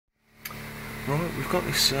Right, we've got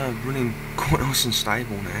this running quite nice and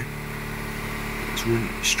stable now. It's running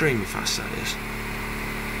extremely fast, that is.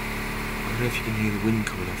 I don't know if you can hear the wind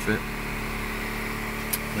coming off it.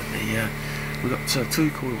 But we've got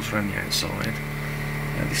two coils around the outside.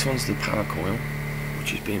 This one's the power coil,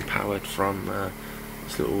 which is being powered from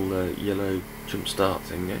this little yellow jump start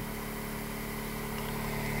thing there.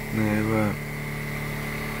 Now,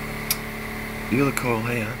 the other coil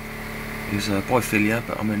here is bifilia,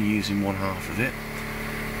 but I'm only using one half of it,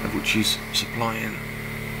 which is supplying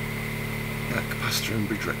that capacitor and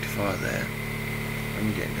bridge rectifier there, and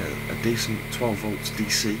we're getting a decent 12 volts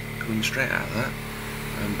DC coming straight out of that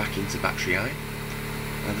and back into battery A.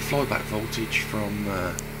 The flyback voltage from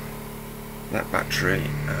that battery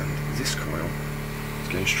and this coil is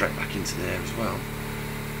going straight back into there as well,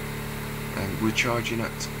 and we're charging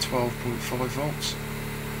at 12.5 volts,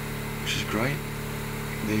 which is great.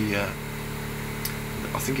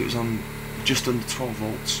 I think it was on just under 12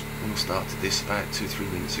 volts when I started this about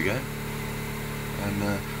 2-3 minutes ago, and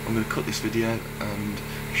I'm going to cut this video and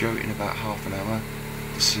show it in about half an hour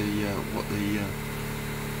to see what the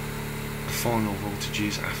final voltage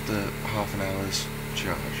is after half an hour's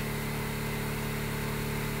charge.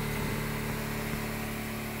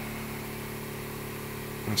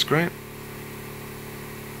 That's great.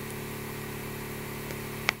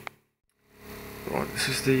 Right, this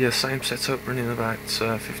is the same setup running about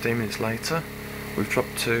 15 minutes later. We've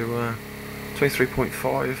dropped to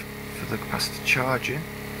 23.5 for the capacitor charging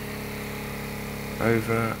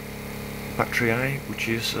over battery A, which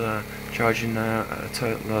is charging now at a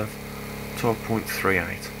total of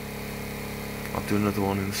 12.38. I'll do another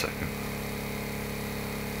one in a second.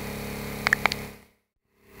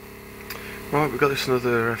 Right, we've got this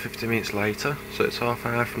another 50 minutes later, so it's half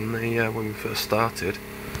an hour from the when we first started.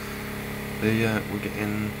 We're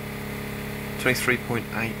getting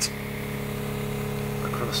 23.8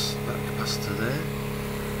 across that capacitor there,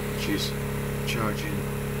 which is charging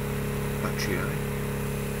battery A.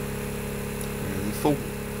 The full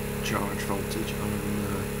charge voltage on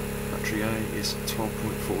battery A is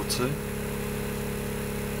 12.42.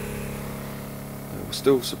 We're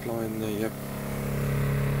still supplying the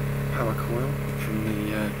power coil from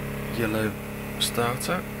the yellow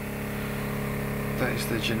starter. That is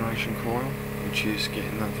the generation coil, which is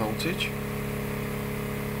getting that voltage.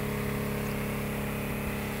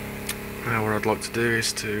 Now what I'd like to do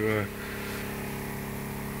is to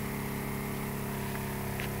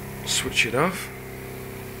switch it off.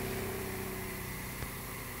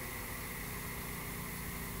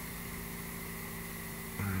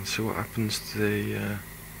 And see what happens to the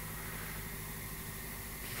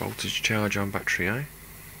voltage charge on battery A.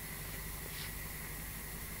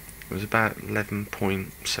 It was about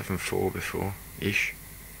 11.74 before, ish.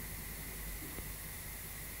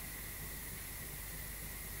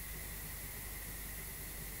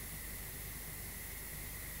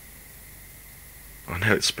 I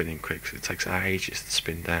know it's spinning quick, so it takes ages to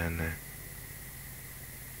spin down there.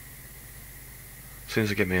 As soon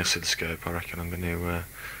as I get my oscilloscope, I reckon I'm going to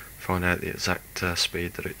find out the exact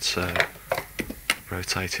speed that it's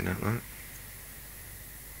rotating at that.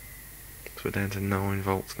 So we're down to 9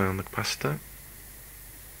 volts now on the capacitor.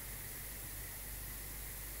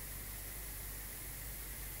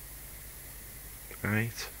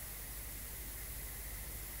 Eight.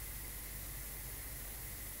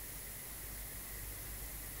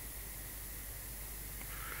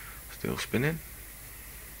 Still spinning.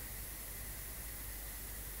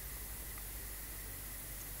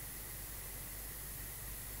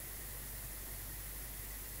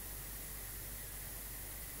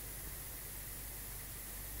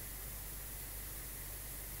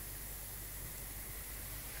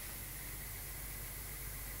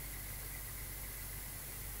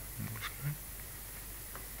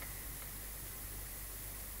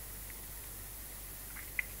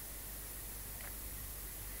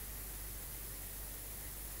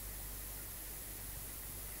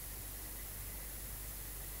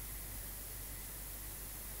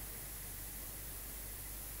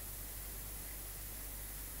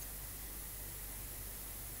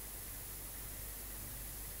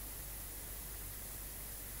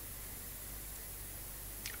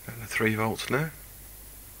 And 3 volts now.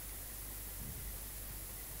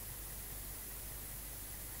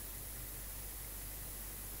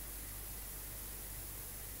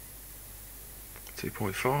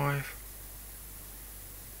 .5.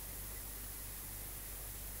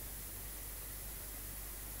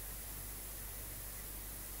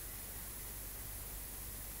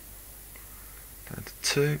 Down to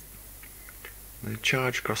 2. The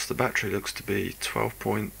charge across the battery looks to be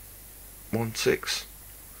 12.16.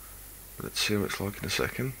 Let's see what it's like in a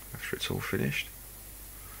second after it's all finished.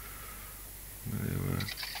 We'll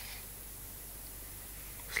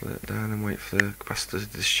slow it down and wait for the capacitor to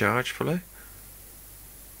discharge fully.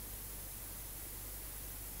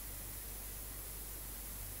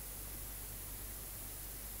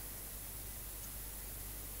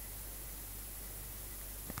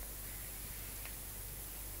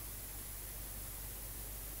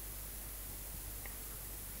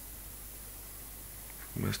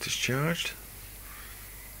 Almost discharged.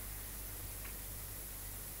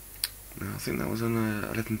 Now I think that was on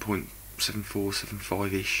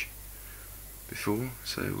 11.7475-ish before,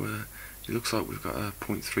 so it looks like we've got a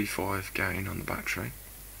 0.35 gain on the battery.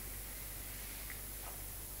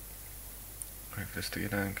 Wait for this to go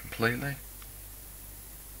down completely.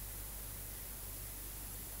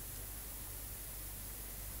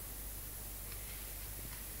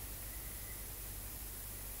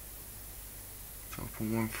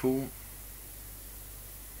 .14.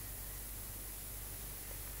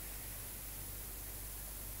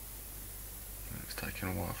 It's taking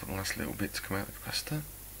a while for the last little bit to come out of the capacitor.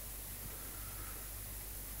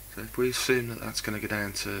 So if we assume that that's going to go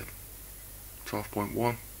down to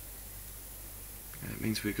 12.1, it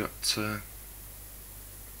means we've got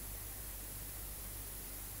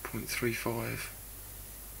 0.35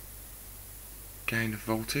 gain of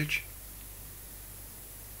voltage.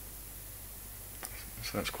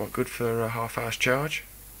 So that's quite good for a half-hour's charge.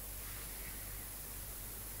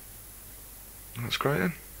 That's great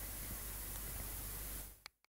then.